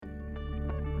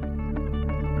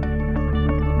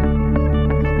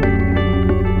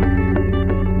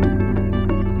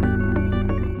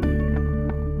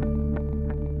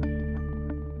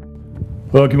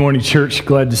Well, good morning, church.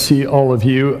 Glad to see all of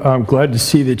you. I'm glad to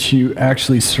see that you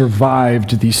actually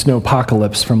survived the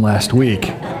snowpocalypse from last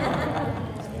week.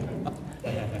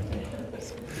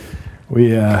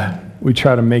 We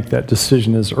try to make that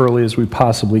decision as early as we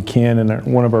possibly can, and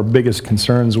one of our biggest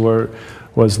concerns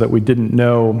was that we didn't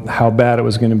know how bad it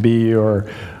was going to be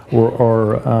or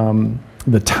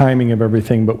the timing of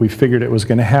everything, but we figured it was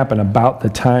going to happen about the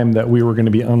time that we were going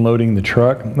to be unloading the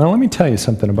truck. Now, let me tell you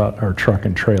something about our truck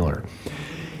and trailer.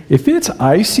 If it's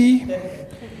icy,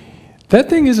 that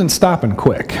thing isn't stopping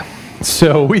quick.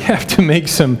 So we have to make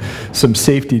some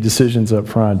safety decisions up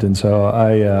front. And so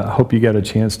I hope you got a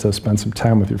chance to spend some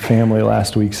time with your family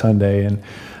last week, Sunday. And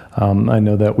I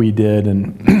know that we did,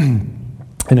 and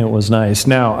and it was nice.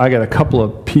 Now, I got a couple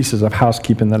of pieces of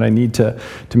housekeeping that I need to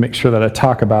make sure that I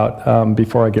talk about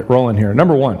before I get rolling here.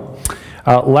 Number one,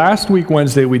 last week,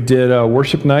 Wednesday, we did a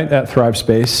worship night at Thrive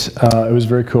Space. It was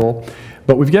very cool.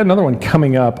 But we've got another one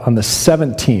coming up on the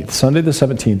 17th, Sunday the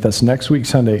 17th. That's next week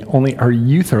Sunday. Only our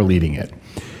youth are leading it.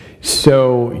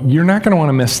 So you're not going to want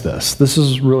to miss this. This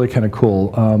is really kind of cool.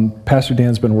 Pastor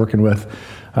Dan's been working with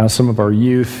some of our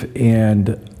youth,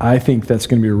 and I think that's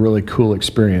going to be a really cool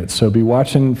experience. So be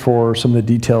watching for some of the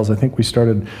details. I think we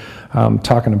started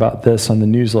talking about this on the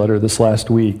newsletter this last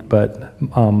week, but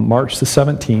March the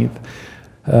 17th,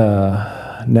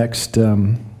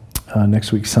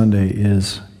 next week Sunday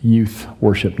is youth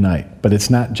worship night, but it's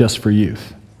not just for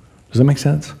youth. Does that make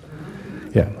sense?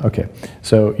 Yeah, okay.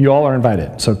 So you all are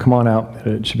invited, so come on out.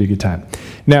 It should be a good time.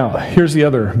 Now, here's the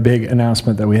other big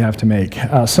announcement that we have to make.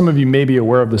 Some of you may be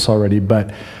aware of this already,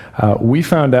 but we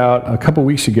found out a couple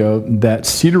weeks ago that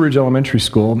Cedar Ridge Elementary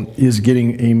School is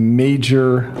getting a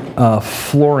major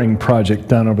flooring project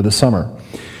done over the summer.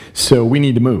 So we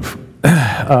need to move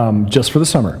just for the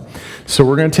summer. So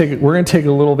we're going to take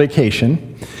a little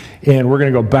vacation. And we're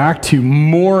going to go back to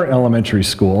Moore Elementary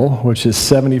School, which is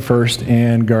 71st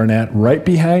and Garnett, right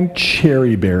behind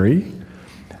Cherryberry.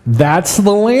 That's the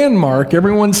landmark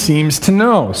everyone seems to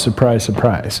know. Surprise,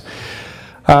 surprise.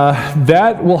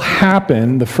 That will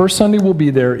happen. The first Sunday we'll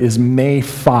be there is May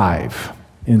 5.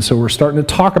 And so we're starting to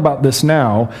talk about this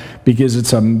now because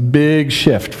it's a big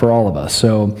shift for all of us.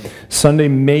 So Sunday,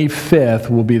 May 5th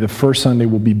will be the first Sunday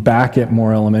we'll be back at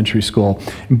Moore Elementary School.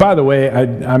 And by the way,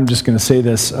 I'm just going to say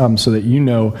this so that you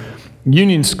know,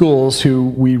 Union Schools, who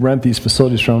we rent these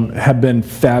facilities from, have been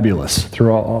fabulous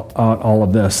throughout all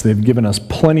of this. They've given us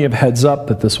plenty of heads up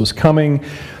that this was coming.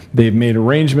 They've made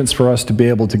arrangements for us to be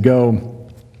able to go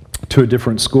to a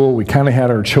different school. We kind of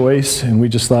had our choice, and we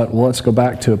just thought, well, let's go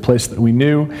back to a place that we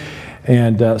knew.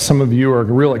 And some of you are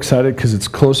real excited because it's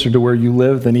closer to where you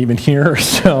live than even here.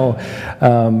 So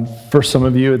for some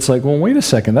of you, it's like, well, wait a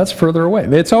second, that's further away.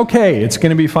 It's okay. It's going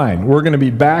to be fine. We're going to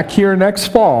be back here next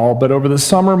fall, but over the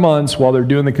summer months while they're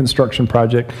doing the construction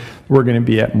project, we're going to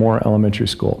be at Moore Elementary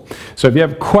School. So if you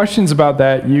have questions about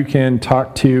that, you can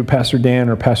talk to Pastor Dan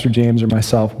or Pastor James or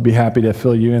myself. We'll be happy to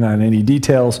fill you in on any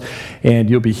details,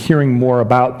 and you'll be hearing more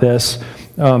about this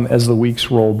as the weeks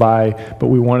roll by, but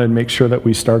we wanted to make sure that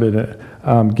we started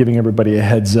giving everybody a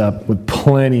heads up with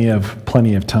plenty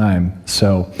of time.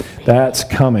 So that's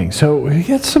coming. So we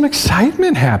get some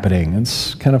excitement happening.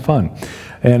 It's kind of fun.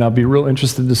 And I'll be real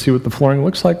interested to see what the flooring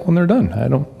looks like when they're done. I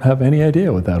don't have any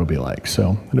idea what that'll be like,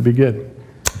 so it'll be good.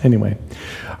 Anyway.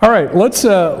 All right,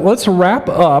 let's wrap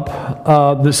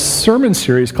up this sermon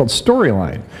series called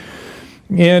Storyline.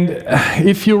 And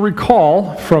if you'll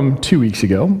recall from 2 weeks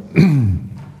ago,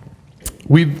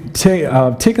 we've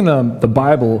taken the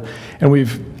Bible and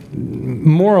we've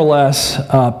more or less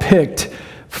picked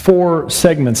 4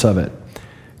 segments of it: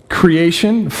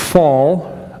 creation,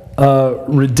 fall,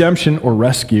 redemption or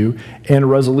rescue, and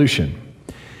resolution.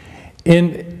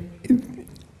 And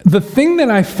the thing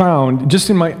that I found just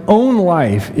in my own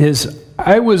life is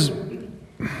I was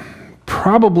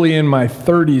probably in my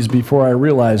 30s before I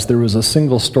realized there was a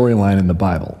single storyline in the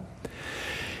Bible.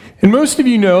 And most of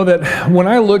you know that when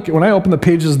I open the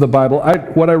pages of the Bible,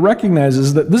 what I recognize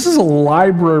is that this is a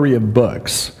library of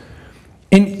books.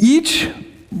 And each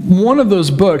one of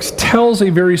those books tells a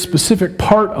very specific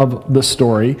part of the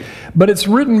story, but it's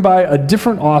written by a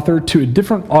different author to a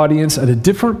different audience at a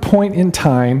different point in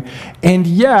time, and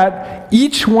yet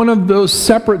each one of those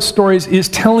separate stories is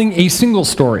telling a single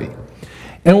story.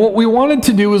 And what we wanted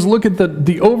to do was look at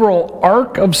the overall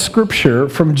arc of Scripture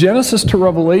from Genesis to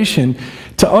Revelation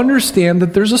to understand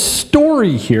that there's a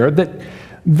story here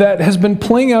that has been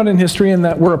playing out in history and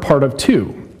that we're a part of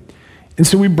too. And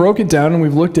so we broke it down and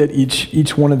we've looked at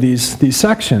each one of these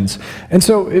sections. And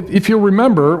so if you'll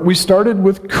remember, we started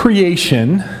with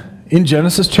creation in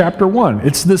Genesis chapter 1.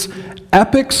 It's this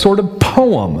epic sort of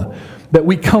poem that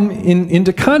we come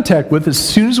into contact with as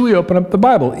soon as we open up the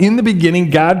Bible. In the beginning,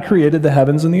 God created the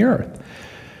heavens and the earth.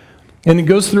 And it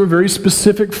goes through a very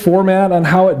specific format on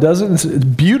how it does it. It's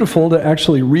beautiful to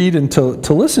actually read and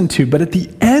to listen to. But at the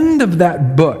end of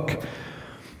that book,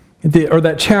 or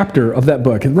that chapter of that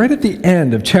book, and right at the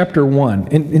end of chapter 1,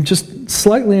 and just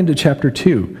slightly into chapter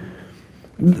 2,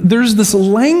 there's this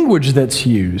language that's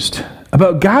used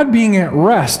about God being at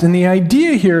rest. And the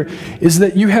idea here is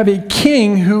that you have a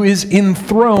king who is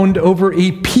enthroned over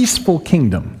a peaceful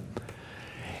kingdom.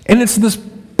 And it's this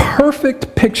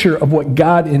perfect picture of what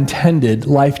God intended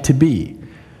life to be.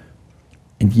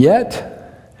 And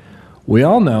yet, we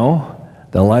all know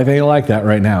that life ain't like that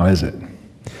right now, is it?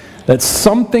 That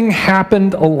something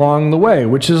happened along the way,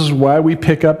 which is why we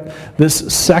pick up this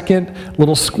second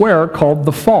little square called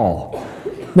the fall.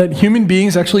 That human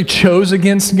beings actually chose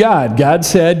against God. God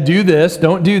said, do this,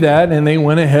 don't do that, and they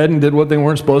went ahead and did what they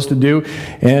weren't supposed to do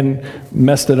and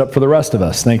messed it up for the rest of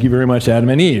us. Thank you very much, Adam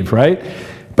and Eve, right?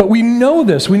 But we know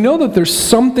this. We know that there's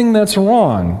something that's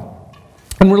wrong.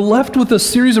 And we're left with a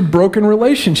series of broken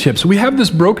relationships. We have this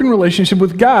broken relationship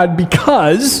with God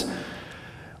because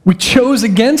we chose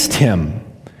against Him.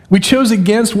 We chose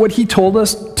against what He told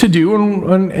us to do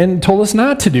and told us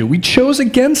not to do. We chose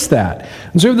against that.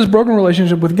 And so we have this broken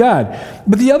relationship with God.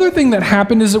 But the other thing that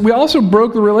happened is that we also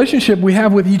broke the relationship we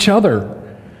have with each other.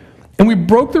 And we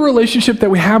broke the relationship that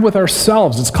we have with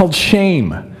ourselves. It's called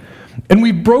shame. And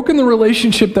we've broken the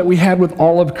relationship that we had with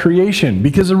all of creation,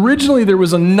 because originally there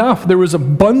was enough, there was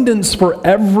abundance for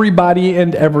everybody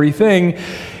and everything,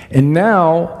 and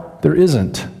now there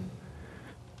isn't.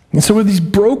 And so with these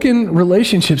broken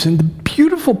relationships, and the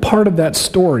beautiful part of that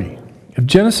story of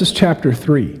Genesis chapter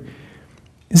 3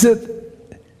 is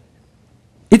that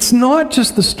it's not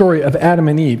just the story of Adam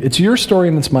and Eve, it's your story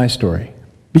and it's my story.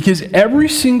 Because every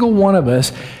single one of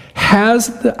us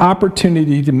has the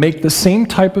opportunity to make the same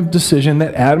type of decision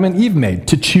that Adam and Eve made,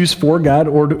 to choose for God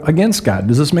or against God.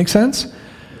 Does this make sense?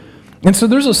 And so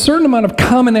there's a certain amount of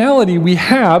commonality we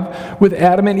have with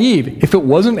Adam and Eve. If it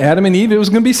wasn't Adam and Eve, it was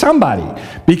going to be somebody.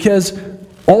 Because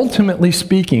ultimately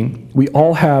speaking, we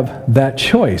all have that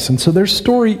choice. And so their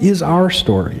story is our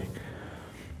story.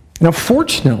 Now,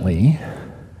 fortunately,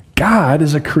 God,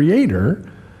 as a creator,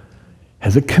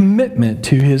 has a commitment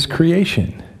to His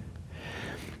creation.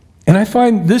 And I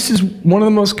find this is one of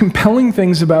the most compelling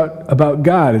things about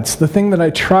God. It's the thing that I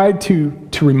try to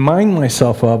remind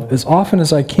myself of as often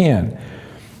as I can.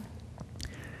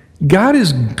 God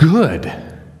is good.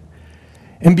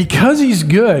 And because He's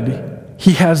good,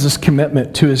 He has this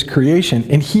commitment to His creation.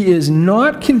 And He is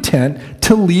not content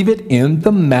to leave it in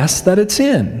the mess that it's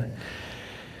in.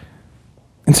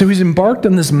 And so He's embarked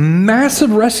on this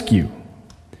massive rescue.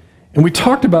 And we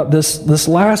talked about this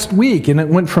last week, and it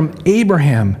went from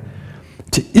Abraham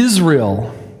to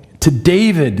Israel, to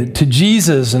David, to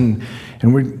Jesus, and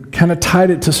we kind of tied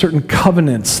it to certain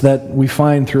covenants that we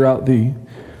find throughout the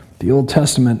Old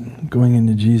Testament going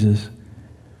into Jesus.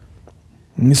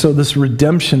 And so this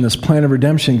redemption, this plan of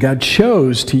redemption, God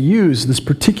chose to use this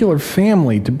particular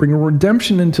family to bring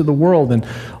redemption into the world, and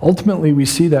ultimately we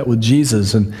see that with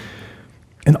Jesus. And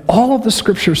all of the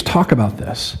scriptures talk about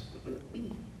this.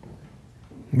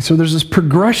 And so there's this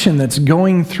progression that's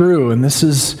going through, and this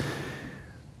is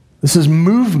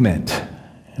movement.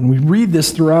 And we read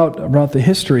this throughout the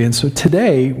history. And so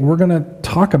today, we're going to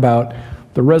talk about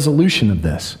the resolution of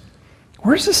this.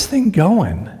 Where's this thing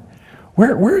going?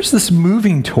 Where is this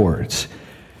moving towards?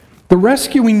 The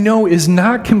rescue, we know, is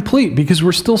not complete because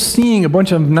we're still seeing a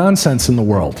bunch of nonsense in the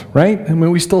world, right? I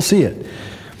mean, we still see it.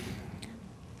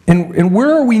 And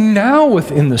where are we now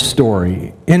within the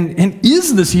story? And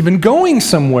is this even going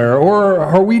somewhere? Or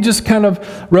are we just kind of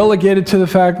relegated to the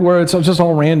fact where it's just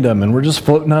all random and we're just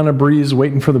floating on a breeze,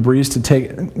 waiting for the breeze to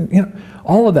take,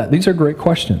 all of that. These are great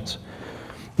questions.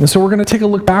 And so we're going to take a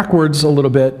look backwards a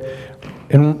little bit.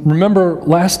 And remember,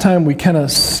 last time we kind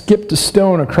of skipped a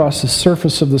stone across the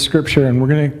surface of the scripture, and we're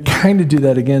going to kind of do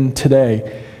that again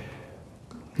today.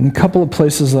 In a couple of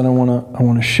places that I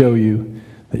want to show you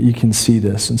that you can see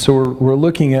this. And so we're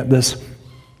looking at this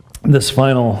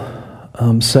final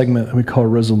segment that we call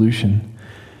resolution.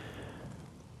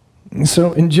 And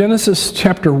so in Genesis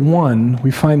chapter 1,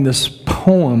 we find this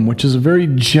poem, which is a very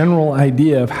general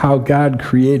idea of how God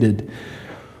created.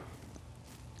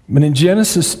 But in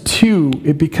Genesis 2,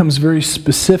 it becomes very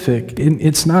specific.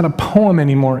 It's not a poem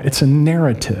anymore, it's a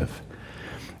narrative.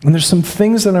 And there's some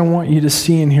things that I want you to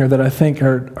see in here that I think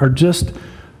are just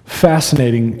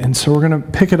fascinating. And so we're going to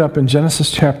pick it up in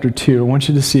Genesis chapter 2. I want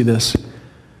you to see this.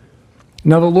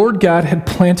 Now the Lord God had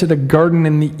planted a garden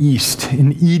in the east,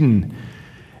 in Eden,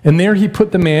 And there he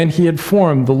put the man he had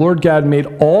formed. The Lord God made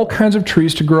all kinds of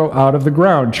trees to grow out of the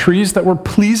ground, trees that were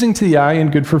pleasing to the eye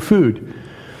and good for food.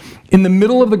 In the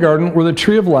middle of the garden were the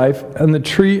tree of life and the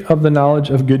tree of the knowledge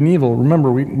of good and evil.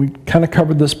 Remember, we kind of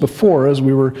covered this before as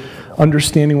we were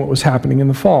understanding what was happening in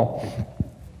the fall.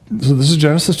 So this is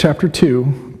Genesis chapter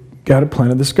 2. God had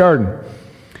planted this garden.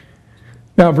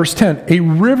 Now, verse 10, a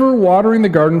river watering the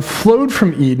garden flowed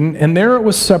from Eden, and there it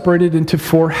was separated into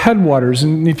 4 headwaters.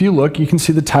 And if you look, you can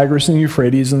see the Tigris and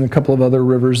Euphrates and a couple of other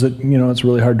rivers that, it's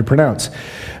really hard to pronounce.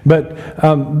 But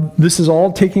this is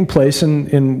all taking place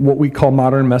in what we call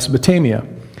modern Mesopotamia.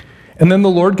 And then the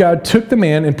Lord God took the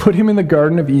man and put him in the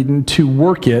Garden of Eden to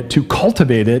work it, to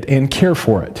cultivate it, and care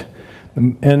for it.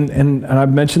 And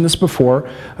I've mentioned this before,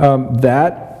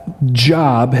 that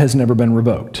job has never been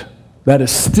revoked. That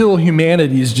is still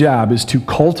humanity's job, is to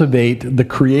cultivate the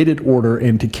created order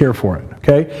and to care for it,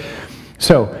 okay?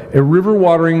 So, a river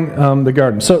watering the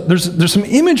garden. So, there's some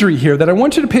imagery here that I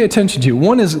want you to pay attention to.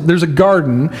 One is there's a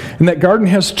garden, and that garden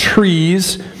has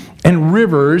trees and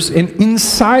rivers, and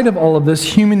inside of all of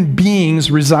this, human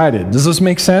beings resided. Does this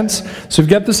make sense? So, we've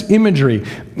got this imagery.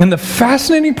 And the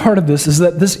fascinating part of this is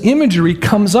that this imagery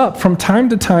comes up from time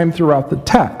to time throughout the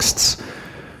texts.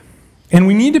 And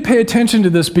we need to pay attention to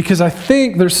this because I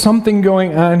think there's something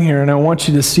going on here, and I want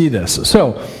you to see this.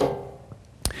 So,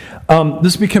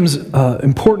 this becomes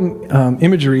important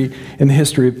imagery in the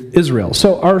history of Israel.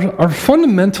 So, our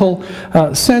fundamental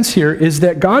sense here is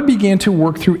that God began to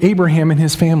work through Abraham and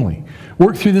his family,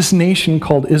 work through this nation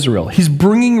called Israel. He's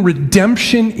bringing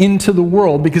redemption into the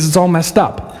world because it's all messed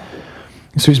up.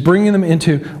 So, he's bringing them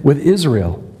with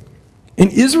Israel. And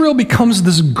Israel becomes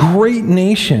this great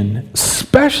nation,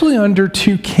 especially under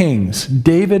 2 kings,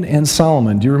 David and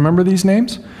Solomon. Do you remember these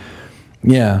names?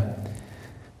 Yeah.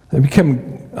 They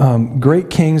become great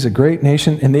kings, a great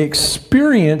nation, and they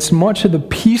experience much of the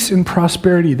peace and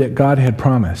prosperity that God had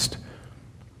promised.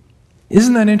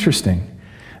 Isn't that interesting?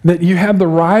 That you have the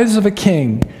rise of a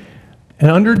king, and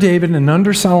under David and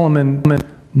under Solomon,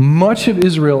 much of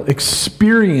Israel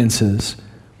experiences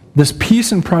this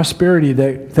peace and prosperity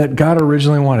that God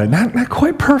originally wanted. Not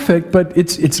quite perfect, but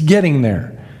it's getting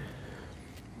there.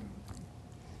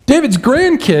 David's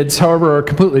grandkids, however, are a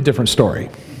completely different story.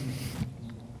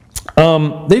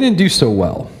 They didn't do so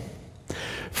well.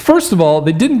 First of all,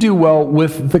 they didn't do well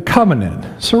with the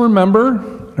covenant. So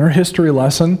remember, our history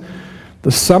lesson,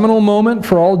 the seminal moment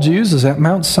for all Jews is at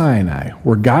Mount Sinai,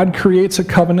 where God creates a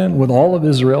covenant with all of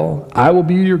Israel. I will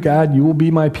be your God, you will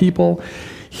be my people.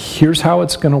 Here's how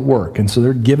it's going to work. And so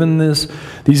they're given these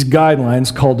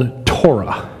guidelines called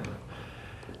Torah.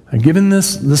 They're given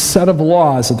this set of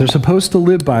laws that they're supposed to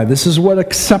live by. This is what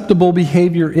acceptable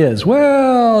behavior is.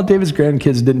 Well, David's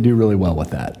grandkids didn't do really well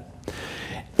with that.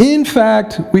 In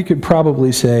fact, we could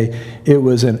probably say it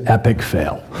was an epic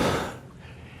fail.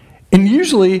 And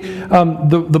usually,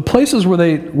 the places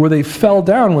where they fell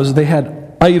down was they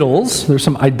had idols. There's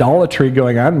some idolatry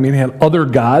going on. I mean, they had other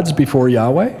gods before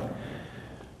Yahweh.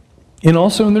 And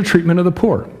also in their treatment of the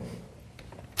poor.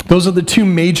 Those are the 2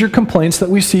 major complaints that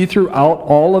we see throughout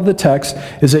all of the text,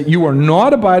 is that you are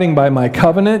not abiding by my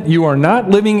covenant, you are not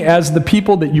living as the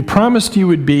people that you promised you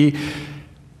would be.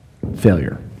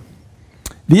 Failure.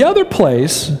 The other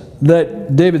place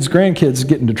that David's grandkids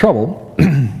get into trouble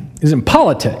is in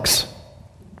politics.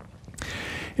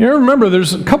 Remember,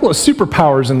 there's a couple of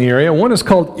superpowers in the area. One is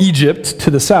called Egypt to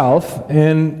the south,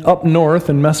 and up north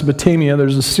in Mesopotamia,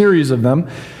 there's a series of them.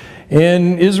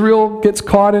 And Israel gets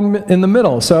caught in the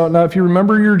middle. So now if you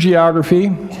remember your geography,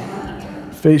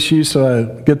 face you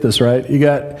so I get this right, you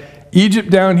got Egypt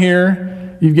down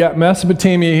here, you've got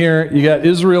Mesopotamia here, you got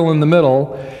Israel in the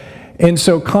middle, and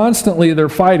so constantly they're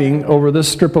fighting over this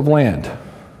strip of land.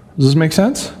 Does this make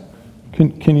sense?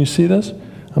 Can you see this?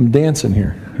 I'm dancing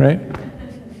here, right?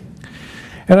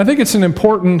 And I think it's an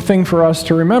important thing for us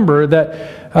to remember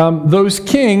that those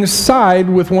kings side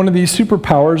with one of these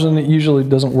superpowers, and it usually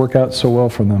doesn't work out so well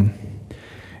for them.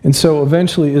 And so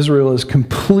eventually Israel is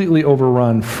completely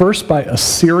overrun, first by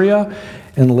Assyria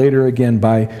and later again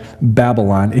by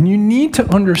Babylon. And you need to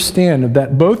understand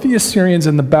that both the Assyrians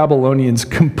and the Babylonians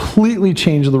completely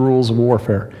changed the rules of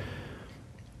warfare.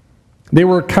 They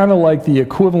were kind of like the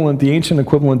ancient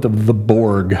equivalent of the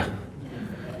Borg.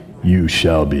 You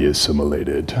shall be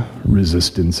assimilated.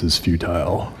 Resistance is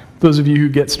futile. Those of you who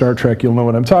get Star Trek, you'll know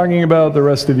what I'm talking about. The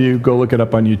rest of you, go look it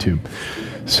up on YouTube.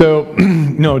 So,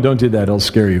 no, don't do that. It'll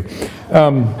scare you.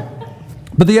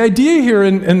 But the idea here,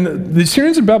 and the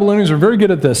Assyrians and Babylonians are very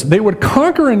good at this, they would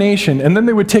conquer a nation, and then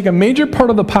they would take a major part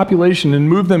of the population and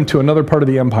move them to another part of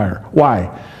the empire.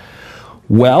 Why?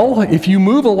 Well, if you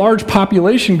move a large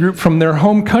population group from their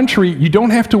home country, you don't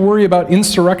have to worry about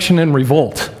insurrection and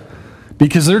revolt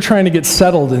because they're trying to get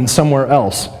settled in somewhere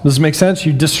else. Does this make sense?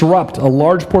 You disrupt a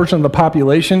large portion of the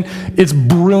population. It's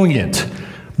brilliant.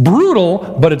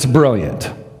 Brutal, but it's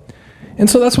brilliant. And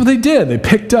so that's what they did. They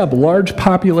picked up large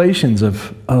populations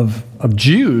of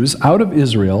Jews out of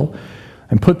Israel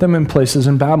and put them in places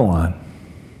in Babylon.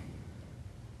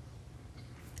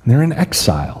 And they're in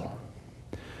exile.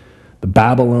 The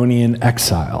Babylonian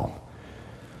exile.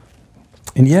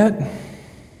 And yet,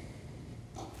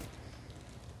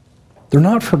 they're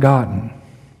not forgotten.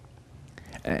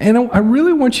 And I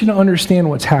really want you to understand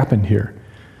what's happened here.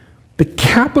 The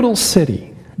capital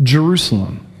city,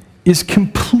 Jerusalem, is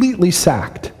completely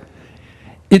sacked.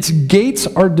 Its gates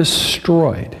are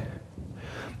destroyed.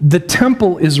 The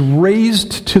temple is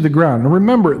razed to the ground. Now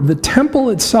remember, the temple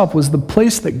itself was the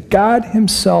place that God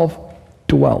himself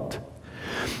dwelt.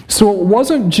 So it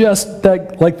wasn't just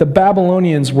that, like, the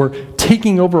Babylonians were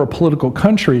taking over a political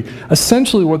country.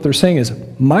 Essentially what they're saying is,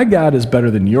 my God is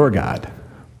better than your God.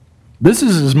 This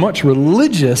is as much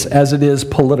religious as it is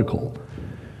political.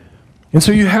 And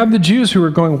so you have the Jews who are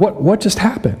going, what just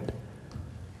happened?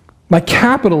 My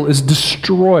capital is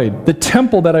destroyed. The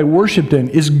temple that I worshiped in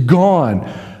is gone.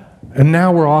 And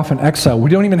now we're off in exile. We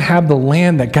don't even have the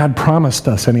land that God promised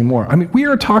us anymore. I mean, we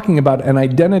are talking about an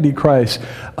identity crisis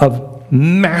of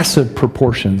massive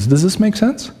proportions. Does this make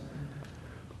sense?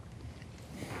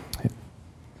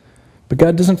 But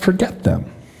God doesn't forget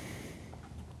them.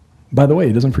 By the way,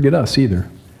 he doesn't forget us either.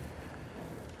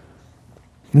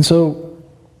 And so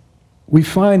we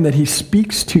find that he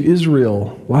speaks to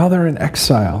Israel while they're in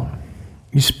exile.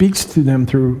 He speaks to them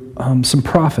through some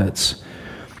prophets.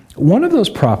 One of those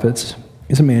prophets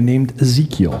is a man named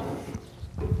Ezekiel.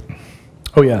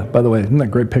 Oh yeah, by the way, isn't that a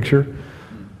great picture?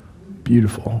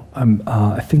 Beautiful.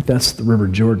 I think that's the River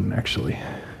Jordan, actually,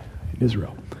 in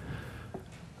Israel.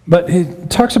 But he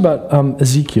talks about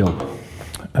Ezekiel.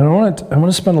 And I want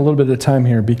to spend a little bit of time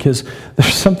here because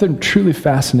there's something truly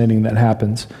fascinating that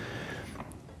happens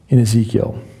in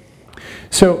Ezekiel.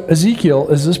 So Ezekiel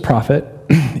is this prophet,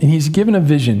 and he's given a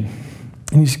vision.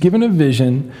 And he's given a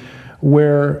vision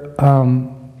where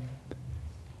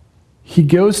he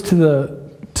goes to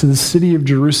the city of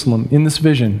Jerusalem in this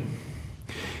vision.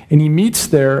 And he meets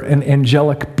there an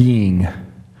angelic being. It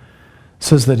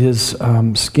says that his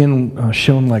skin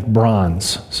shone like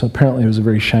bronze. So apparently he was a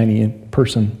very shiny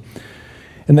person.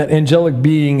 And that angelic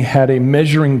being had a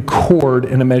measuring cord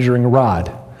and a measuring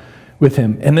rod with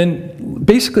him. And then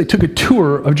basically took a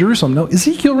tour of Jerusalem. Now,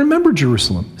 Ezekiel remembered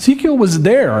Jerusalem. Ezekiel was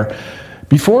there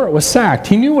before it was sacked.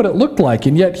 He knew what it looked like,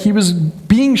 and yet he was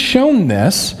being shown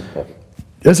this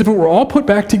as if it were all put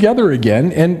back together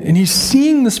again, and he's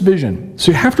seeing this vision.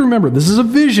 So you have to remember, this is a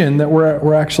vision that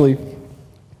we're actually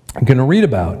going to read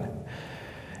about.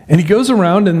 And he goes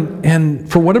around,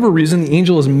 and for whatever reason, the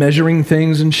angel is measuring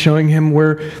things and showing him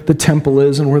where the temple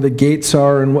is and where the gates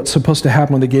are and what's supposed to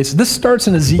happen with the gates. This starts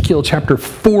in Ezekiel chapter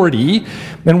 40,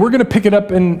 and we're going to pick it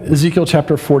up in Ezekiel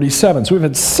chapter 47. So we've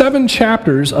had 7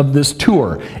 chapters of this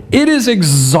tour. It is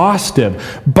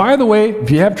exhaustive. By the way, if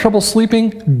you have trouble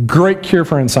sleeping, great cure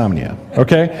for insomnia,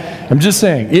 okay? I'm just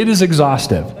saying, it is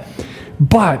exhaustive.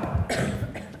 But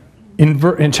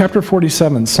in chapter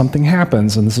 47, something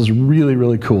happens, and this is really,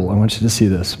 really cool. I want you to see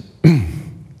this.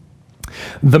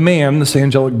 The man, this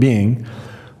angelic being,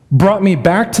 brought me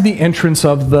back to the entrance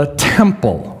of the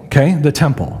temple, okay, the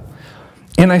temple.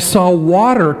 And I saw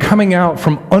water coming out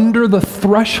from under the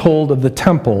threshold of the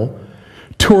temple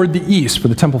toward the east, for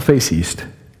the temple face east.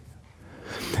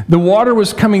 The water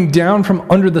was coming down from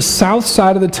under the south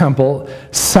side of the temple,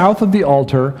 south of the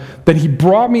altar. Then he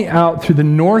brought me out through the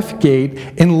north gate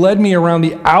and led me around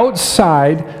the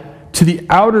outside to the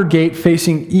outer gate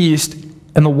facing east,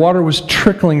 and the water was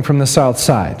trickling from the south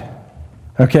side.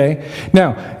 Okay?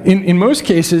 Now, in most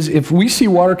cases, if we see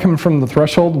water coming from the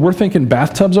threshold, we're thinking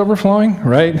bathtubs overflowing,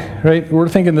 right? Right? We're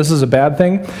thinking this is a bad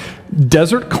thing.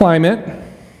 Desert climate,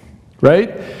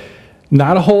 right?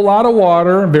 Not a whole lot of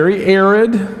water, very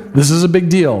arid. This is a big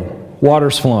deal.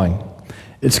 Water's flowing.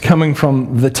 It's coming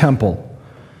from the temple,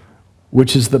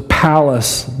 which is the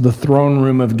palace, the throne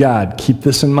room of God. Keep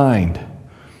this in mind.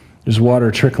 There's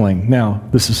water trickling. Now,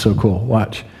 this is so cool.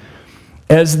 Watch.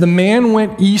 As the man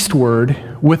went eastward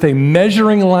with a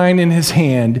measuring line in his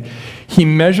hand, he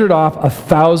measured off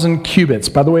 1,000 cubits.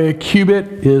 By the way, a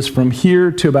cubit is from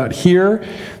here to about here,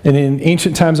 and in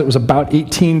ancient times it was about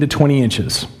 18 to 20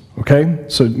 inches. Okay?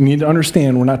 So you need to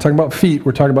understand, we're not talking about feet,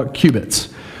 we're talking about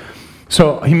cubits.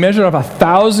 So he measured off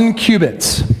 1,000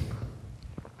 cubits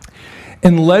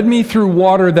and led me through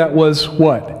water that was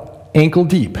what? Ankle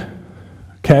deep.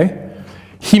 Okay?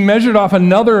 He measured off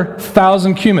another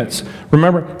 1,000 cubits.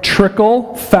 Remember,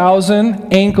 trickle,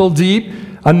 1,000, ankle deep,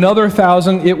 another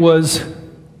 1,000, it was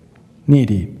knee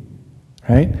deep,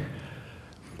 right?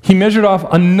 He measured off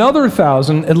another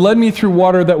 1,000 and led me through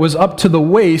water that was up to the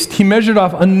waist. He measured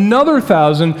off another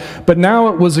 1,000, but now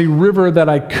it was a river that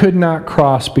I could not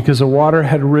cross because the water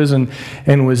had risen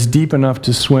and was deep enough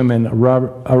to swim in,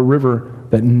 a river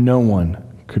that no one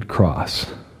could cross.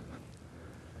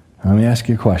 Let me ask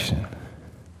you a question,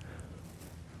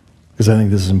 because I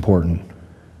think this is important.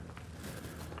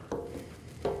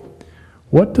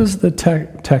 What does the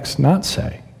text not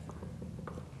say?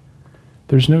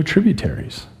 There's no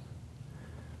tributaries.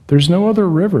 There's no other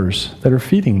rivers that are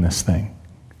feeding this thing.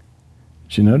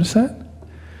 Did you notice that?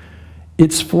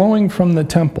 It's flowing from the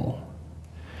temple.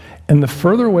 And the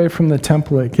further away from the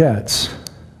temple it gets,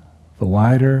 the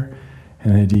wider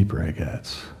and the deeper it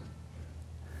gets.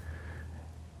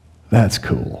 That's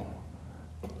cool.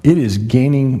 It is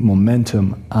gaining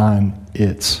momentum on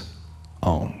its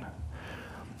own.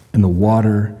 And the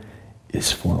water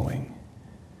is flowing.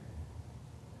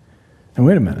 And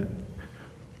wait a minute.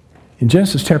 In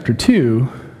Genesis chapter 2,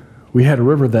 we had a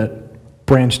river that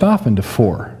branched off into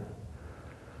 4.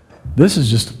 This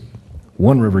is just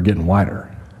one river getting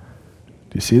wider.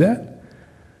 Do you see that?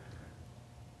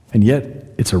 And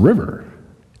yet, it's a river,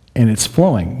 and it's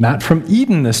flowing. Not from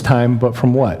Eden this time, but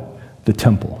from what? The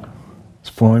temple. It's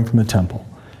flowing from the temple.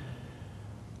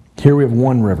 Here we have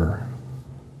one river,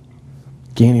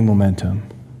 gaining momentum.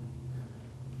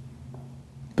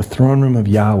 The throne room of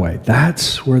Yahweh.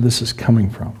 That's where this is coming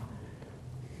from.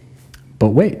 But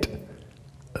wait,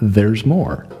 there's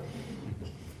more.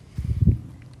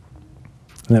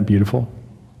 Isn't that beautiful?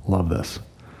 Love this.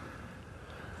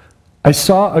 I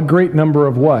saw a great number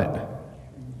of what?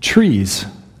 Trees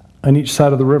on each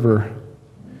side of the river.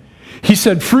 He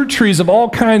said, fruit trees of all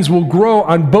kinds will grow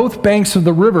on both banks of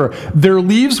the river. Their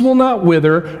leaves will not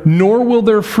wither, nor will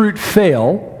their fruit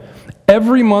fail.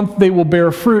 Every month they will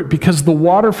bear fruit because the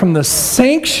water from the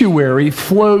sanctuary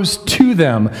flows to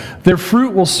them. Their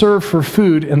fruit will serve for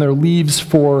food and their leaves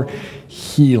for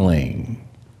healing.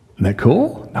 Isn't that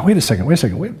cool? Now, wait a second.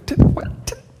 Did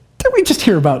we just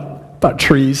hear about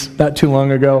trees not too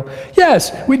long ago?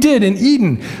 Yes, we did in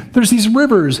Eden. There's these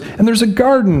rivers and there's a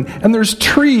garden and there's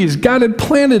trees. God had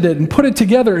planted it and put it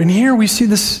together. And here we see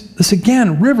this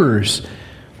again, rivers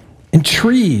and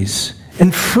trees.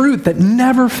 And fruit that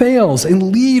never fails,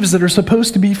 and leaves that are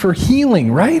supposed to be for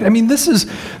healing, right? I mean, this is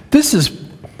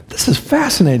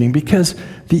fascinating because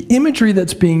the imagery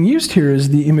that's being used here is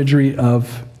the imagery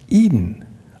of Eden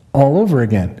all over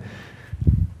again.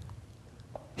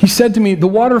 He said to me, the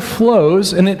water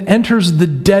flows and it enters the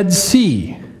Dead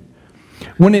Sea.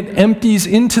 When it empties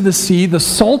into the sea, the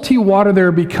salty water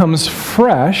there becomes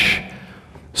fresh.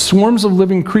 Swarms of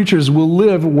living creatures will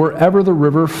live wherever the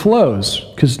river flows,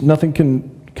 because nothing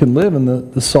can live in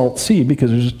the salt sea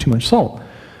because there's just too much salt.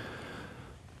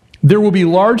 There will be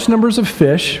large numbers of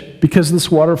fish because this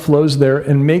water flows there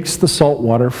and makes the salt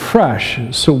water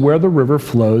fresh. So where the river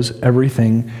flows,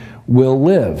 everything will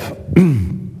live.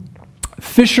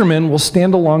 Fishermen will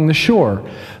stand along the shore.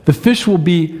 The fish will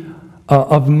be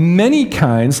of many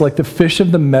kinds, like the fish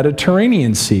of the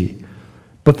Mediterranean Sea.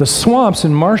 But the swamps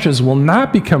and marshes will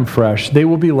not become fresh. They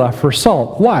will be left for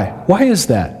salt. Why? Why is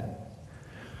that?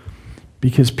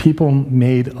 Because people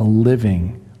made a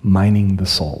living mining the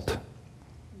salt.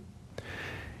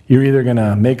 You're either going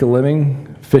to make a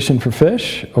living fishing for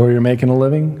fish, or you're making a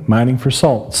living mining for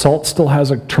salt. Salt still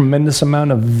has a tremendous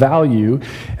amount of value,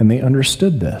 and they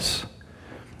understood this.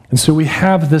 And so we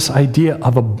have this idea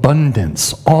of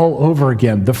abundance all over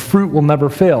again. The fruit will never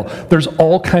fail. There's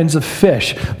all kinds of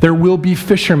fish. There will be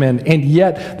fishermen, and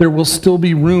yet there will still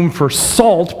be room for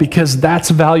salt because that's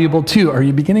valuable too. Are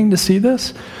you beginning to see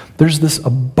this? There's this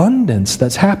abundance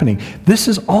that's happening. This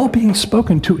is all being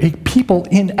spoken to a people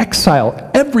in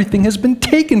exile. Everything has been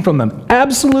taken from them.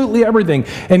 Absolutely everything.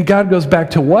 And God goes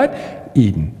back to what?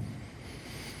 Eden.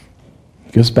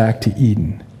 He goes back to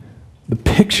Eden. The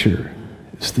picture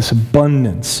is this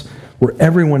abundance where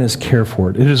everyone is cared for.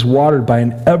 It is watered by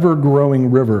an ever-growing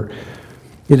river.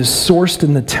 It is sourced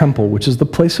in the temple, which is the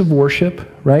place of worship,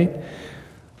 right?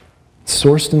 It's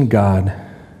sourced in God.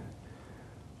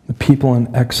 The people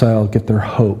in exile get their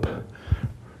hope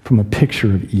from a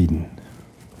picture of Eden.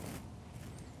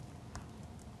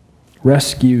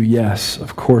 Rescue, yes,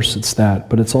 of course it's that,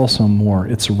 but it's also more.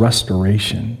 It's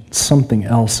restoration. It's something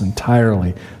else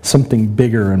entirely, something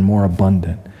bigger and more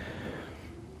abundant.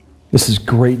 This is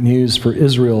great news for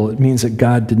Israel. It means that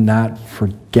God did not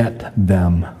forget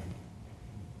them.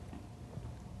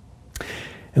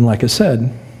 And like I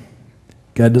said,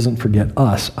 God doesn't forget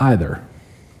us either.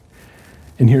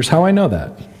 And here's how I know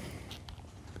that.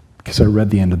 Because I read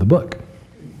the end of the book.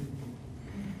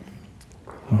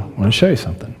 I want to show you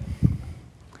something. Isn't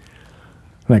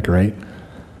that great?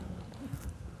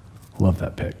 Love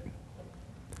that pic.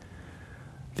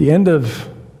 At the end of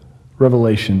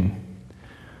Revelation,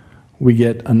 we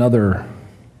get another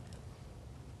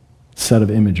set of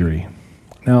imagery.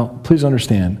 Now, please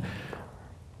understand,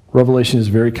 Revelation is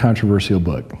a very controversial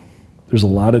book. There's a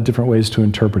lot of different ways to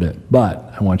interpret it,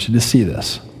 but I want you to see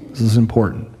this. This is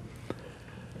important.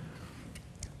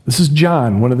 This is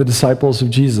John, one of the disciples of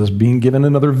Jesus, being given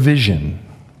another vision,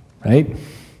 right?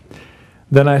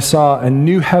 Then I saw a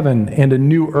new heaven and a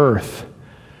new earth.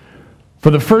 For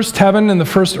the first heaven and the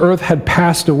first earth had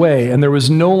passed away, and there was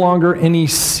no longer any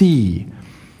sea.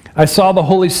 I saw the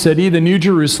holy city, the new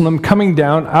Jerusalem, coming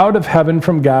down out of heaven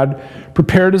from God,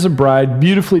 prepared as a bride,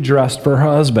 beautifully dressed for her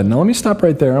husband. Now let me stop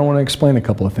right there. I want to explain a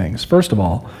couple of things. First of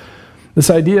all, this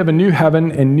idea of a new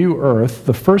heaven and new earth,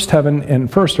 the first heaven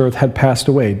and first earth had passed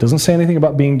away. It doesn't say anything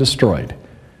about being destroyed. It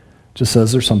just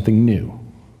says there's something new,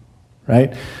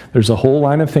 right? There's a whole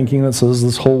line of thinking that says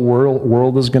this whole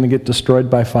world is going to get destroyed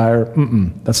by fire.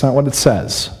 That's not what it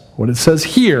says. What it says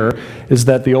here is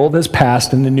that the old has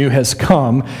passed and the new has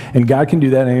come, and God can do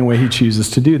that any way he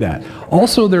chooses to do that.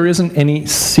 Also, there isn't any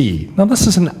sea. Now, this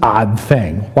is an odd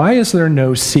thing. Why is there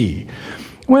no sea?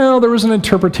 Well, there was an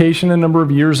interpretation a number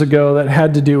of years ago that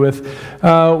had to do with,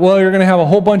 well, you're going to have a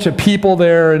whole bunch of people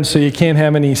there, and so you can't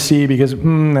have any sea because,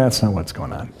 that's not what's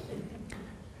going on.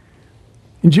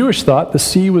 In Jewish thought, the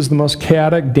sea was the most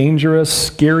chaotic, dangerous,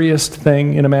 scariest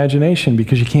thing in imagination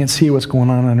because you can't see what's going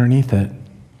on underneath it.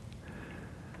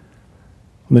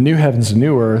 The new heavens and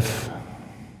new earth,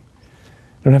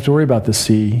 you don't have to worry about the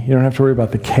sea. You don't have to worry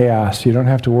about the chaos. You don't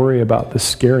have to worry about the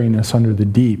scariness under the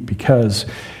deep because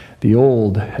the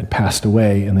old had passed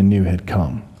away and the new had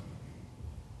come.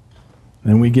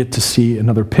 Then we get to see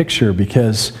another picture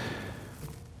because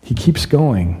he keeps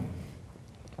going.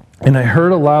 And I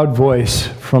heard a loud voice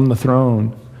from the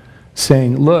throne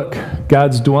saying, "Look,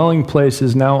 God's dwelling place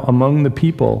is now among the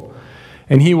people,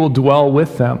 and he will dwell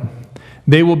with them.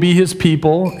 They will be his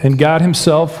people, and God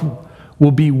himself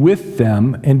will be with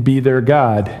them and be their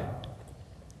God."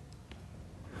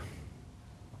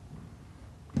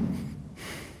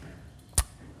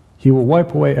 He will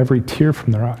wipe away every tear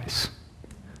from their eyes.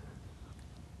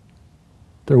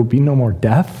 There will be no more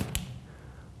death,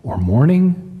 or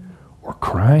mourning, or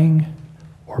crying,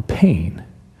 or pain,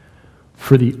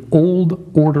 for the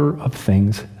old order of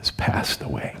things has passed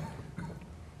away.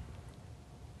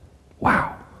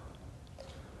 Wow.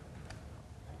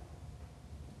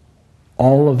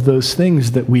 All of those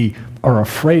things that we are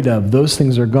afraid of, those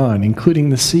things are gone, including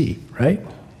the sea, right?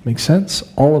 Makes sense?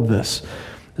 All of this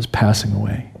is passing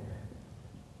away.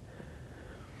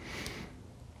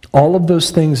 All of those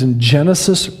things in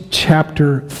Genesis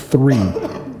chapter 3.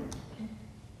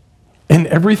 And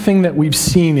everything that we've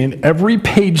seen in every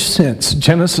page since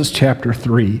Genesis chapter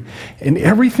 3, and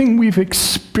everything we've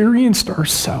experienced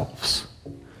ourselves,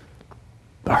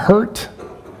 the hurt,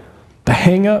 the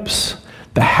hang-ups,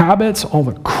 the habits, all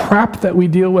the crap that we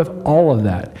deal with, all of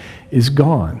that is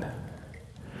gone.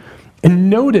 And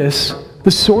notice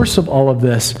the source of all of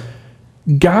this.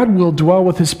 God will dwell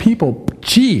with his people.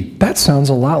 Gee, that sounds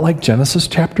a lot like Genesis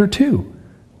chapter 2,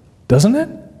 doesn't it?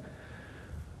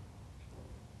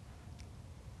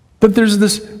 That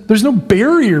there's no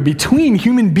barrier between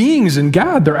human beings and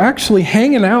God. They're actually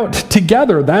hanging out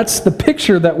together. That's the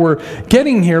picture that we're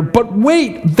getting here. But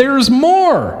wait, there's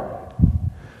more.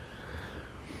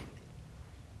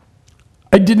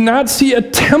 I did not see a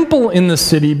temple in the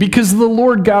city because the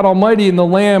Lord God Almighty and the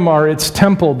Lamb are its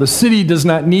temple. The city does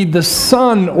not need the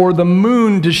sun or the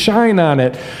moon to shine on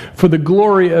it, for the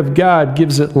glory of God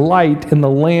gives it light, and the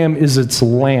Lamb is its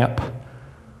lamp.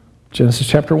 Genesis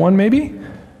chapter 1, maybe?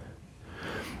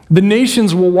 The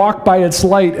nations will walk by its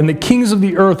light, and the kings of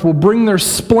the earth will bring their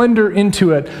splendor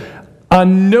into it.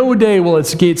 On no day will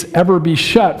its gates ever be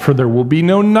shut, for there will be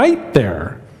no night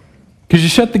there. Because you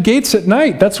shut the gates at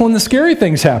night. That's when the scary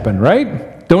things happen,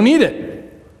 right? Don't need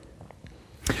it.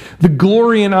 The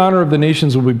glory and honor of the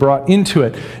nations will be brought into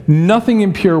it. Nothing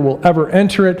impure will ever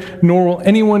enter it, nor will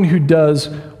anyone who does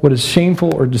what is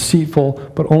shameful or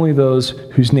deceitful, but only those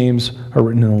whose names are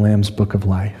written in the Lamb's book of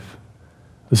life.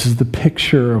 This is the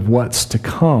picture of what's to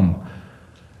come.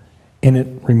 And it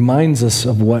reminds us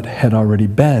of what had already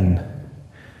been.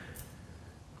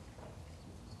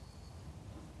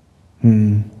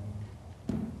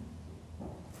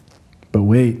 But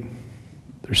wait,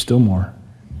 there's still more.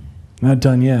 Not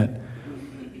done yet.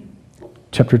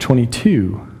 Chapter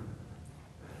 22,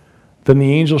 Then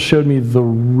the angel showed me the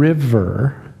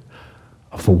river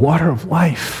of the water of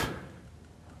life,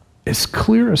 as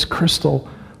clear as crystal,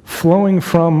 flowing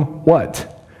from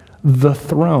what? The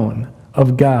throne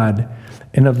of God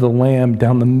and of the Lamb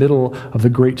down the middle of the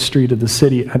great street of the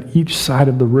city. On each side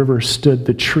of the river stood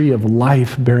the tree of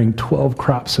life, bearing 12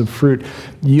 crops of fruit,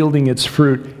 yielding its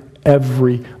fruit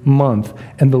every month.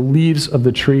 And the leaves of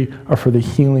the tree are for the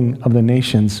healing of the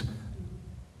nations.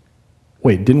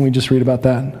 Wait, didn't we just read about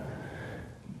that?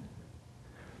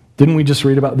 Didn't we just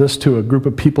read about this to a group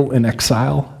of people in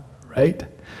exile, right?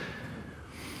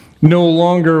 No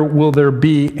longer will there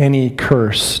be any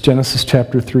curse. Genesis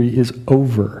chapter 3 is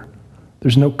over.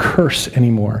 There's no curse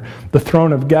anymore. The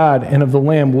throne of God and of the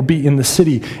Lamb will be in the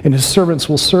city, and his servants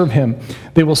will serve him.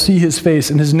 They will see his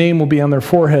face, and his name will be on their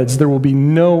foreheads. There will be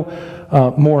no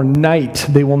more night.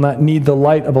 They will not need the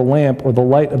light of a lamp or the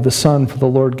light of the sun, for the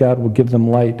Lord God will give them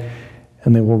light,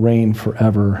 and they will reign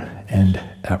forever and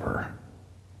ever.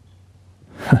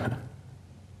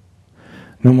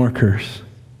 No more curse.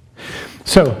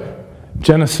 So,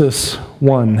 Genesis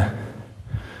 1,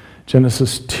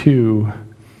 Genesis 2,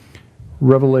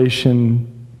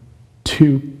 Revelation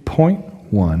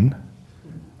 2.1,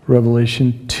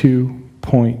 Revelation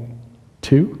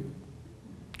 2.2.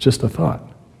 Just a thought.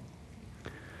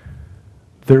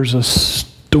 There's a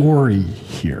story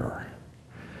here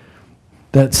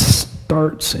that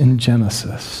starts in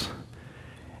Genesis,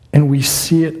 and we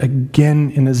see it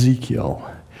again in Ezekiel.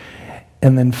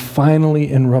 And then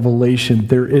finally in Revelation,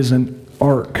 there is an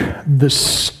arc. The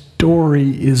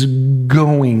story is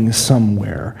going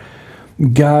somewhere.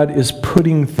 God is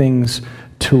putting things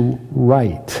to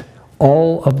right.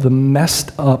 All of the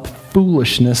messed up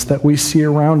foolishness that we see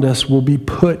around us will be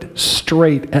put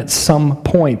straight at some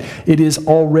point. It is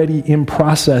already in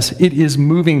process. It is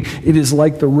moving. It is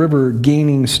like the river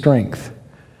gaining strength,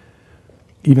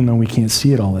 even though we can't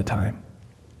see it all the time.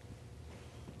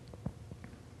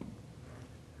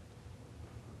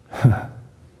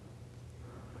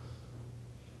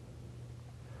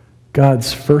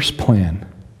 God's first plan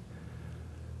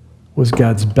was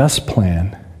God's best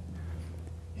plan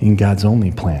and God's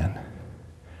only plan.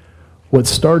 What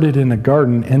started in a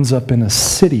garden ends up in a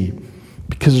city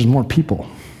because there's more people.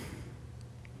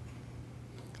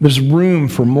 There's room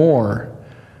for more.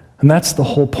 And that's the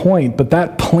whole point. But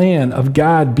that plan of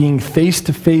God being face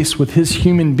to face with his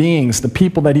human beings, the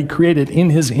people that he created in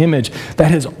his image,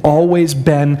 that has always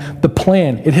been the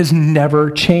plan. It has never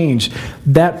changed.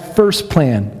 That first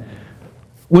plan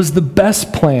was the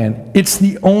best plan. It's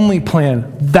the only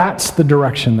plan. That's the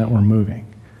direction that we're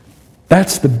moving.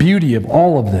 That's the beauty of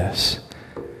all of this.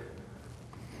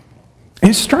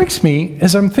 It strikes me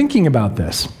as I'm thinking about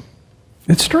this.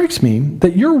 It strikes me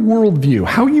that your worldview,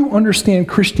 how you understand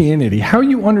Christianity, how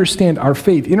you understand our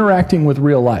faith interacting with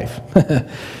real life,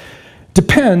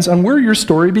 depends on where your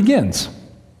story begins.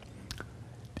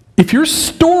 If your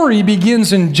story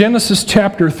begins in Genesis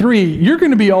chapter 3, you're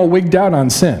going to be all wigged out on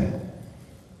sin.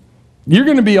 You're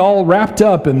going to be all wrapped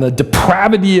up in the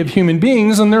depravity of human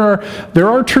beings, and there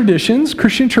are traditions,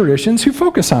 Christian traditions, who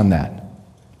focus on that.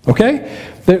 Okay?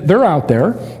 They're out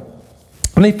there,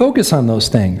 and they focus on those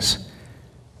things.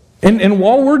 And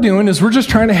all we're doing is we're just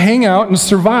trying to hang out and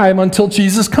survive until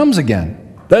Jesus comes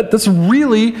again. That's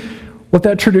really what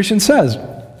that tradition says.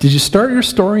 Did you start your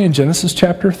story in Genesis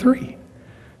chapter 3?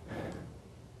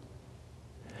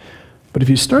 But if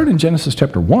you start in Genesis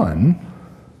chapter 1,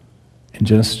 in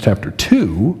Genesis chapter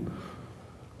 2,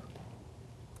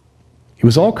 it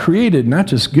was all created not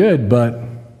just good, but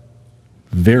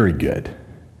very good.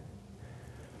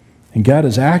 And God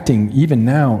is acting even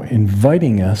now,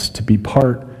 inviting us to be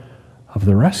part of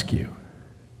the rescue.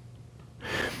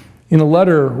 In a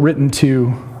letter written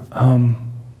to a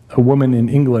woman in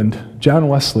England, John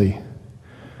Wesley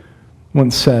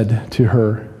once said to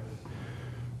her,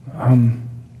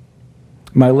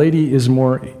 "My lady is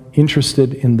more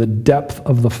interested in the depth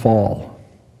of the fall.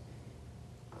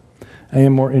 I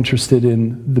am more interested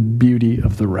in the beauty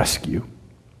of the rescue."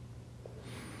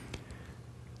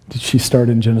 Did she start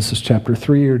in Genesis chapter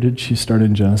 3 or did she start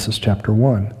in Genesis chapter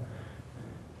 1?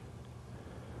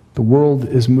 The world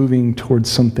is moving towards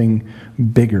something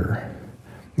bigger.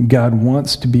 God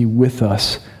wants to be with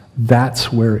us.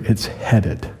 That's where it's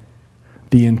headed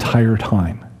the entire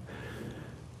time.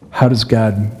 How does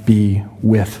God be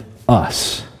with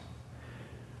us?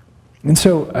 And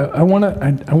so I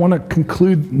want to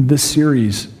conclude this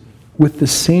series with the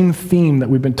same theme that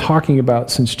we've been talking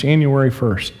about since January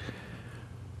 1st.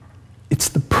 It's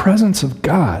the presence of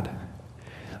God.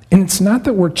 And it's not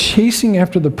that we're chasing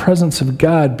after the presence of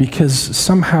God because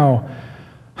somehow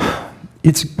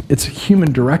It's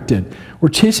human directed. We're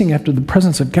chasing after the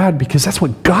presence of God because that's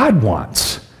what God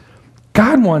wants.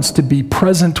 God wants to be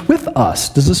present with us.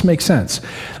 Does this make sense?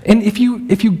 And if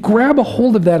you grab a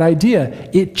hold of that idea,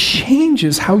 it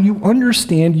changes how you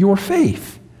understand your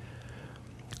faith.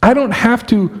 I don't have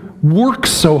to work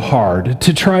so hard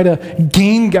to try to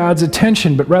gain God's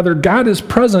attention, but rather God is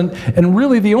present, and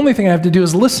really the only thing I have to do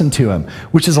is listen to him,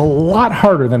 which is a lot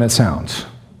harder than it sounds.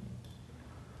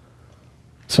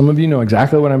 Some of you know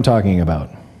exactly what I'm talking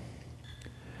about.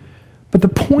 But the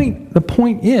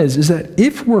point is that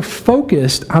if we're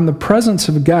focused on the presence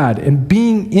of God and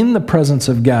being in the presence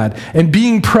of God and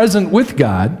being present with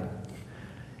God,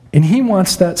 and he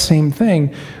wants that same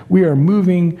thing, we are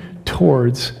moving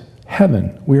towards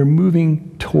heaven. We are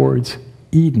moving towards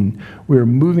Eden. We are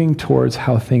moving towards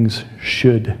how things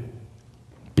should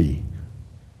be.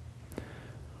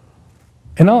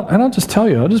 And I'll just tell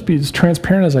you, I'll just be as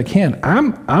transparent as I can.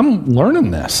 I'm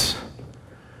learning this.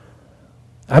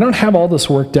 I don't have all this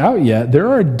worked out yet. There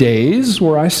are days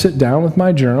where I sit down with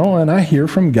my journal and I hear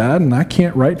from God and I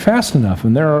can't write fast enough.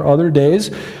 And there are other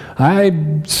days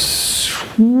I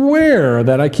swear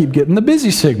that I keep getting the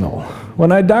busy signal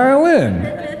when I dial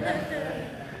in.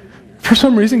 For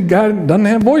some reason, God doesn't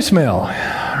have voicemail,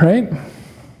 right?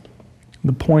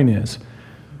 The point is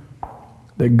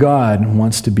that God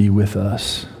wants to be with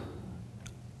us.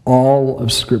 All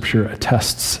of Scripture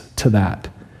attests to that.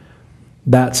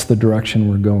 That's the direction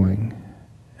we're going.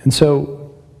 And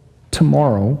so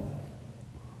tomorrow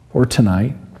or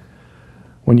tonight,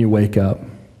 when you wake up,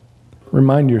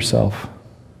 remind yourself,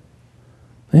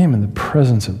 I am in the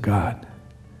presence of God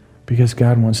because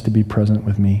God wants to be present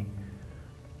with me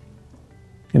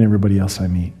and everybody else I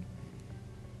meet.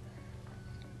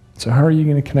 So how are you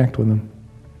going to connect with him?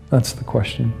 That's the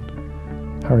question.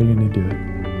 How are you going to do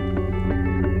it?